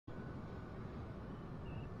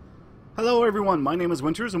Hello everyone, my name is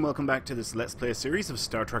Winters and welcome back to this Let's Play series of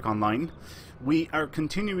Star Trek Online. We are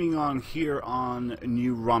continuing on here on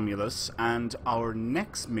New Romulus, and our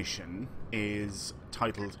next mission is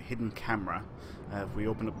titled Hidden Camera. If we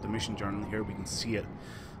open up the mission journal here, we can see it.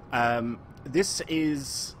 This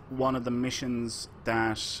is one of the missions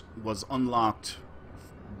that was unlocked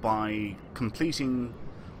by completing,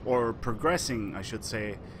 or progressing I should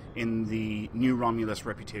say, in the New Romulus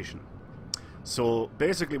reputation. So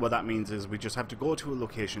basically what that means is we just have to go to a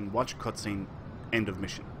location, watch a cutscene, end of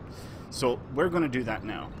mission. So we're going to do that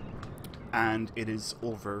now, and it is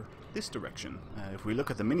over this direction. If we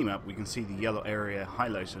look at the minimap, we can see the yellow area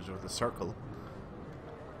highlighted, or the circle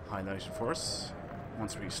highlighted for us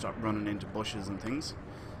once we stop running into bushes and things,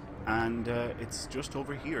 and it's just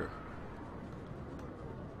over here.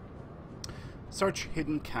 Search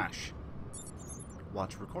hidden cache.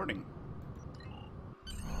 Watch recording.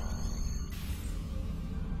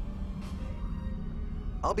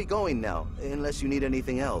 I'll be going now, unless you need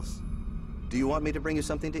anything else. Do you want me to bring you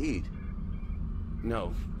something to eat?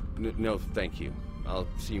 No, thank you. I'll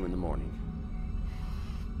see you in the morning.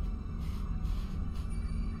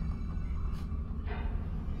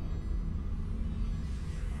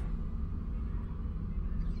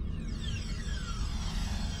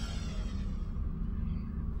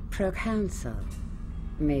 Proconsul,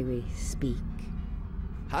 may we speak?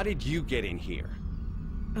 How did you get in here?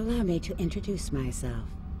 Allow me to introduce myself.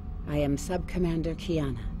 I am Sub-Commander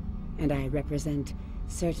Kiana, and I represent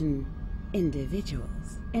certain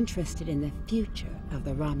individuals interested in the future of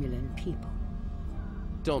the Romulan people.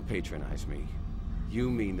 Don't patronize me. You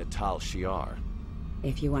mean the Tal Shiar.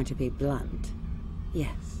 If you want to be blunt,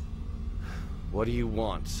 yes. What do you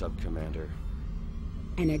want, Sub-Commander?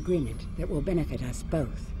 An agreement that will benefit us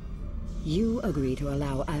both. You agree to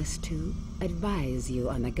allow us to advise you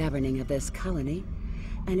on the governing of this colony,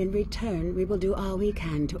 and in return, we will do all we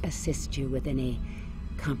can to assist you with any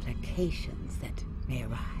complications that may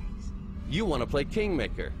arise. You want to play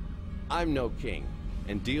Kingmaker. I'm no king,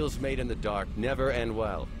 and deals made in the dark never end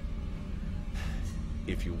well.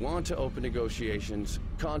 If you want to open negotiations,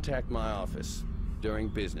 contact my office during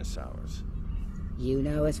business hours. You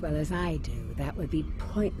know as well as I do that would be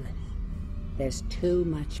pointless. There's too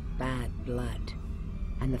much bad blood,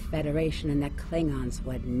 and the Federation and the Klingons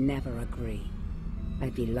would never agree.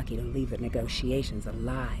 I'd be lucky to leave the negotiations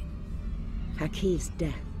alive. Hakiv's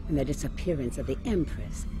death and the disappearance of the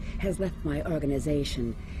Empress has left my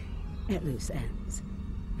organization at loose ends.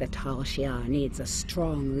 The Tal Shiar needs a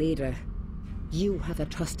strong leader. You have the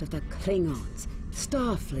trust of the Klingons,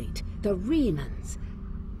 Starfleet, the Remans.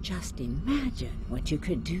 Just imagine what you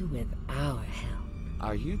could do with our help.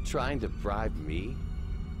 Are you trying to bribe me?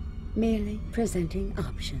 Merely presenting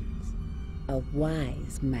options. A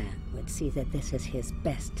wise man would see that this is his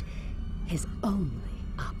best, his only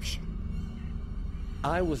option.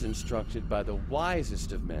 I was instructed by the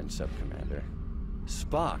wisest of men, Sub-Commander.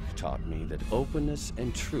 Spock taught me that openness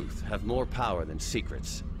and truth have more power than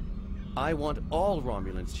secrets. I want all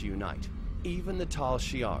Romulans to unite, even the Tal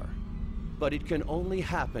Shiar. But it can only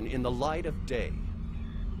happen in the light of day.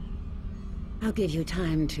 I'll give you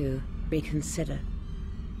time to reconsider.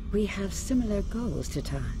 We have similar goals to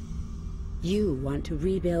time. You want to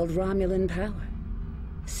rebuild Romulan power.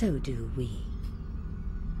 So do we.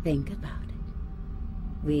 Think about it.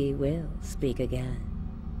 We will speak again.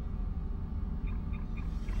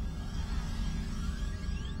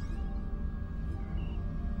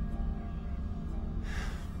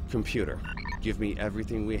 Computer, give me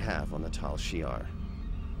everything we have on the Tal Shiar.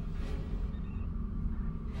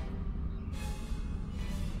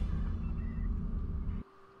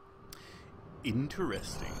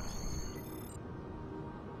 Interesting.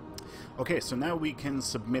 Okay, so now we can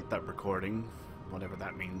submit that recording, whatever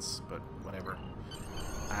that means, but whatever.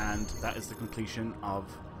 And that is the completion of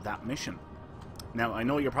that mission. Now, I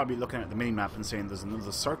know you're probably looking at the minimap and saying there's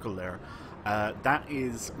another circle there. That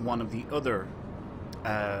is one of the other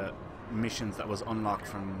missions that was unlocked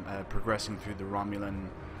from progressing through the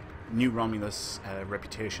New Romulus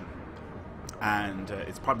reputation. And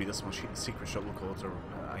it's probably this one, Secret Shuttle Codes, or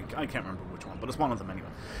I can't remember which one, but it's one of them anyway.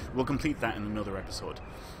 We'll complete that in another episode.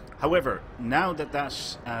 However, now that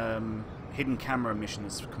hidden camera mission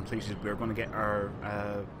is completed, we're going to get or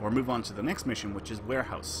move on to the next mission, which is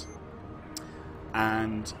Warehouse.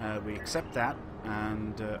 And we accept that,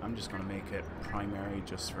 and I'm just going to make it primary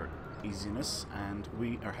just for easiness, and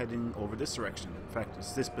we are heading over this direction. In fact,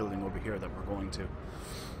 it's this building over here that we're going to.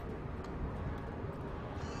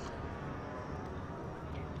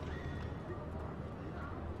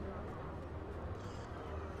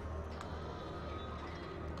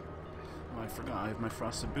 I forgot I have my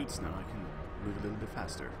frosted boots now. I can move a little bit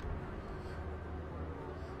faster.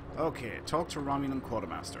 Okay, talk to Romulan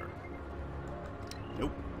Quartermaster.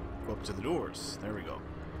 Nope. Go up to the doors. There we go.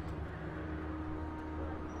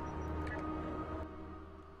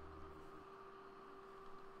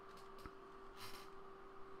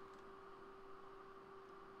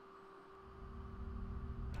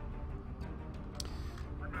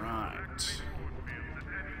 Right.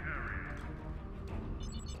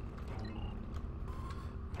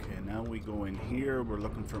 Okay, now we go in here. We're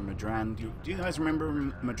looking for Madran. Do you guys remember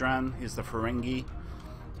Madran? Is the Ferengi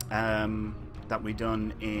that we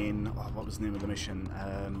done in... Oh, what was the name of the mission?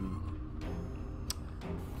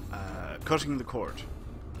 Cutting the Cord.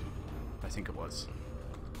 I think it was.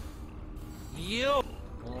 You!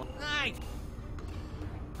 Nice!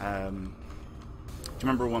 Do you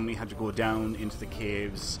remember when we had to go down into the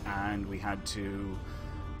caves and we had to...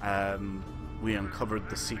 we uncovered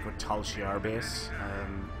the secret Tal Shiar base?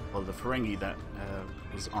 Well, the Ferengi that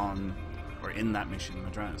was on... or in that mission,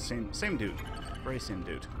 Madran. Same dude. Very same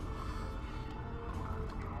dude.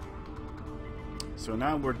 So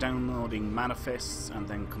now we're downloading manifests and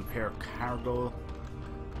then compare cargo.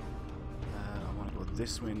 I want to go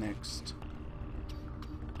this way next.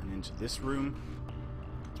 And into this room.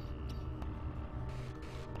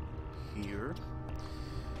 Here.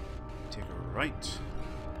 Take a right.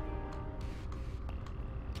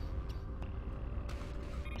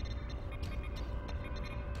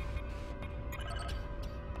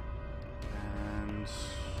 And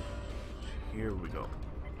here we go.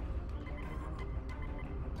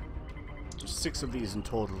 There's 6 of these in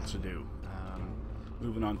total to do.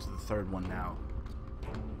 Moving on to the third one now.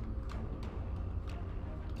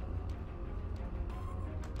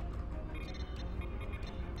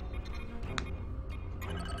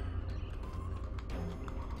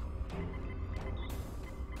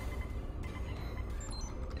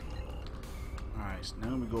 Alright,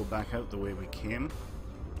 now we go back out the way we came.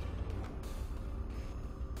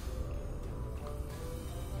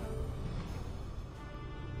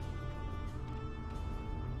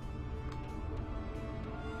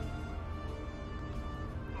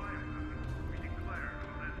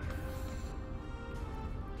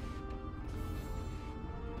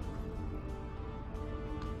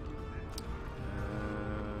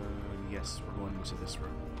 Yes, we're going into this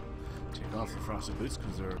room. Take off the frosted boots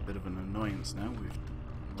because they're a bit of an annoyance now. We've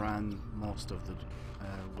ran most of the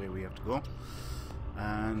way we have to go.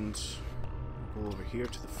 And we'll go over here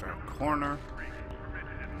to the far corner.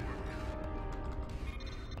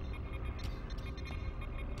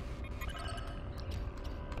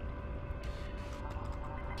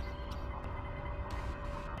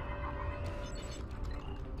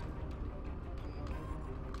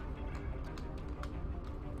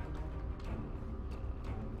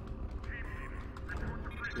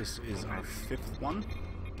 This is our 5th one.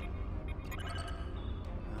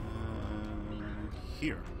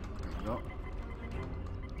 Here. There we go.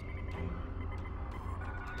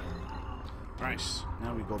 Right,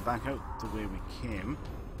 now we go back out the way we came.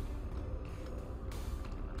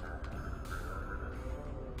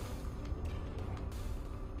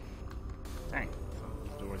 Dang,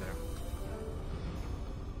 the door there.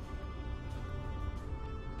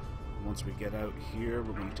 Once we get out here,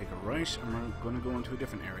 we're going to take a right and we're going to go into a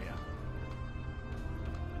different area.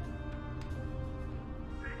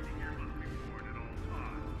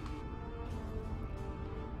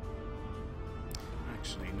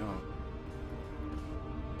 Actually, no.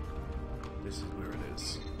 This is where it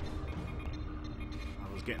is.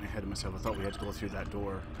 I was getting ahead of myself. I thought we had to go through that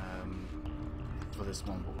door for this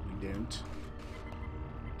one, but we didn't.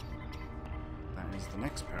 That is the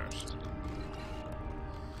next part.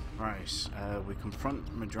 Right, we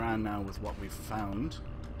confront Madran now with what we've found.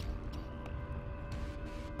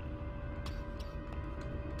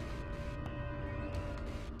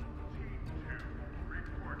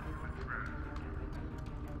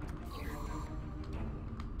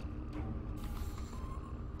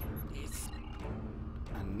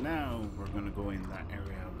 And now we're going to go in that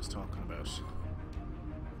area I was talking about.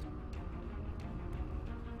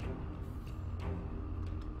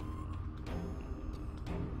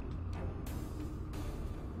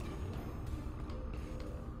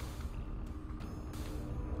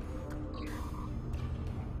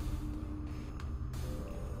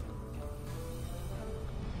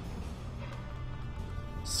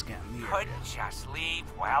 Scan the area. Couldn't just leave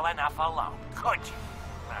well enough alone, could you?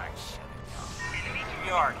 I should have known.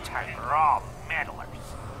 Your type are all meddlers.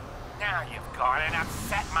 Now you've gone and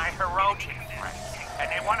upset my Hirogen friends, and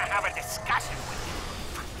they want to have a discussion with you.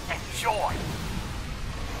 Enjoy.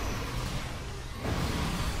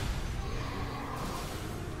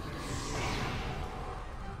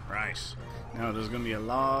 Right. Now, there's going to be a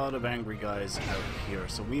lot of angry guys out here,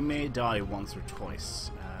 so we may die once or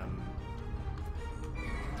twice.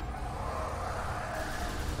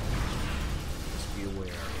 Just be aware.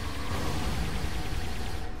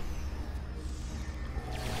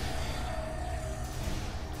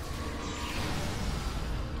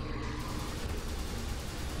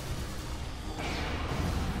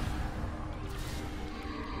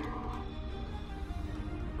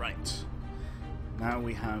 Right. Now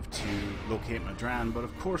we have to locate Madran, but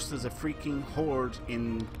of course there's a freaking horde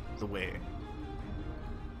in the way.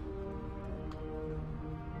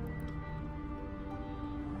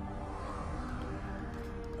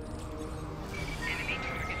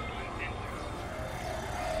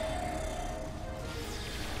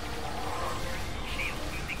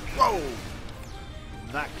 Whoa!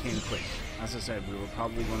 That came quick. As I said, we were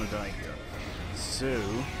probably going to die here. So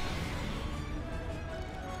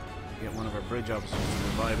get one of our bridge officers to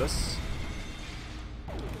revive us.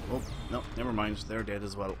 Oh, no, never mind. They're dead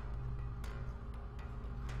as well.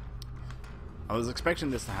 I was expecting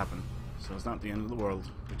this to happen, so it's not the end of the world.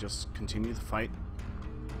 We just continue the fight.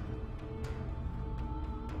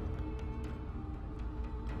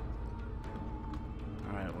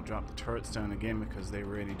 Alright, we'll drop the turrets down again because they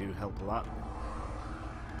really do help a lot.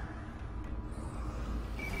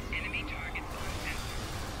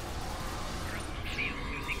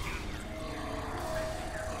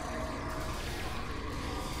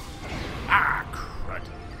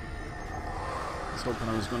 Hoping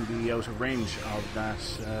I was going to be out of range of that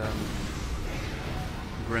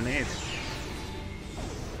grenade.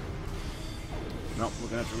 No, we're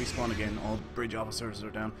going to have to respawn again. All bridge officers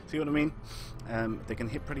are down. See what I mean? They can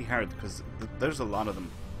hit pretty hard because there's a lot of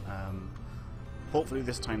them. Hopefully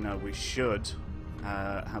this time now we should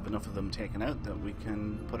have enough of them taken out that we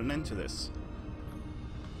can put an end to this.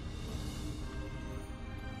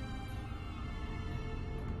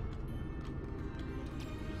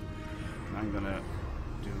 I'm gonna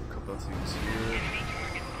do a couple of things here.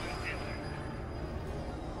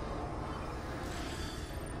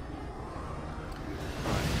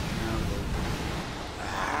 Right, now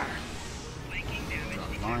we'll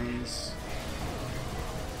drop mines.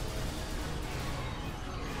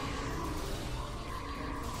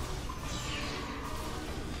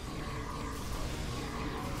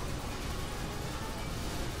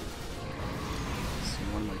 See,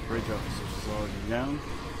 one of my bridge officers is already down.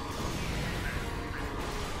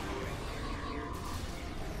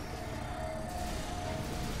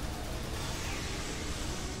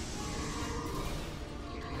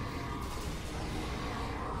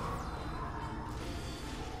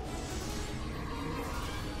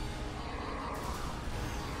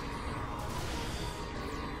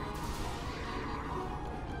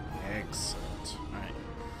 Excellent. Right.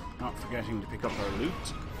 Not forgetting to pick up our loot.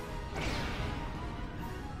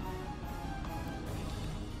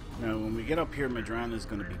 Now, when we get up here, Madran is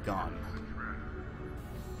going to be gone.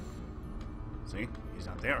 See? He's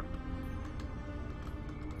not there.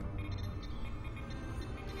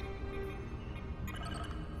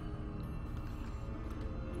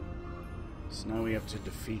 So now we have to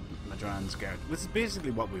defeat Madran's guard. Which is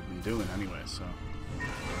basically what we've been doing anyway, so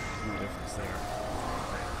no difference there.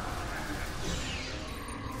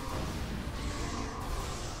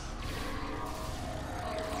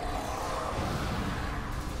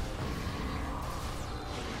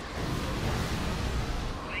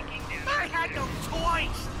 I had no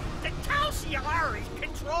choice. The Calciar is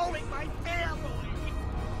controlling my family.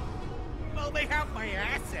 Well, they have my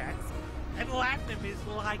assets, and Latinum is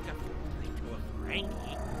like a family to a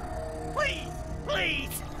Frankie. Please,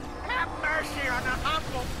 please, have mercy on a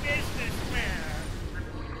humble businessman.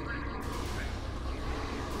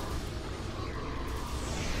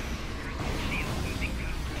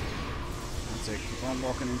 That's it. Keep on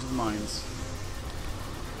walking into the mines.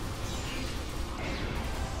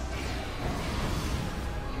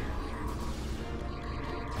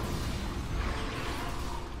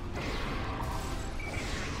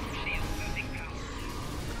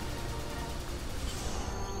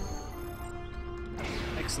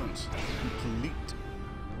 Excellent. Complete.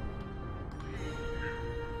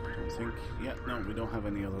 Don't think... Yeah, no, we don't have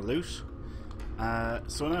any other loot.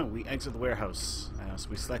 So now we exit the warehouse. So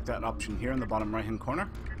we select that option here in the bottom right hand corner.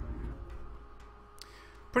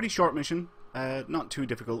 Pretty short mission. Not too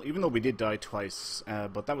difficult, even though we did die twice,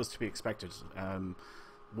 but that was to be expected.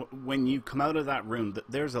 When you come out of that room,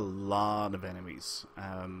 there's a lot of enemies.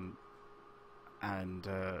 And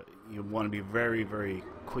you want to be very, very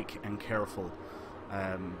quick and careful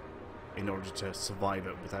in order to survive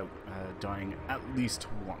it without dying at least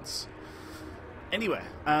once. Anyway,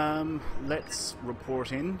 let's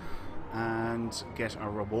report in and get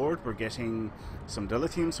our reward. We're getting some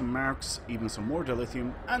dilithium, some marks, even some more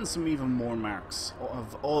dilithium, and some even more marks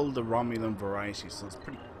of all the Romulan varieties, so it's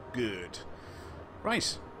pretty good.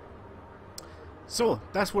 Right. So,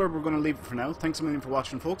 that's where we're going to leave it for now. Thanks a million for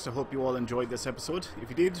watching, folks. I hope you all enjoyed this episode. If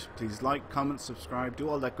you did, please like, comment, subscribe, do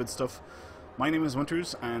all that good stuff. My name is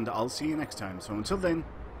Winters, and I'll see you next time. So until then,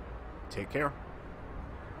 take care.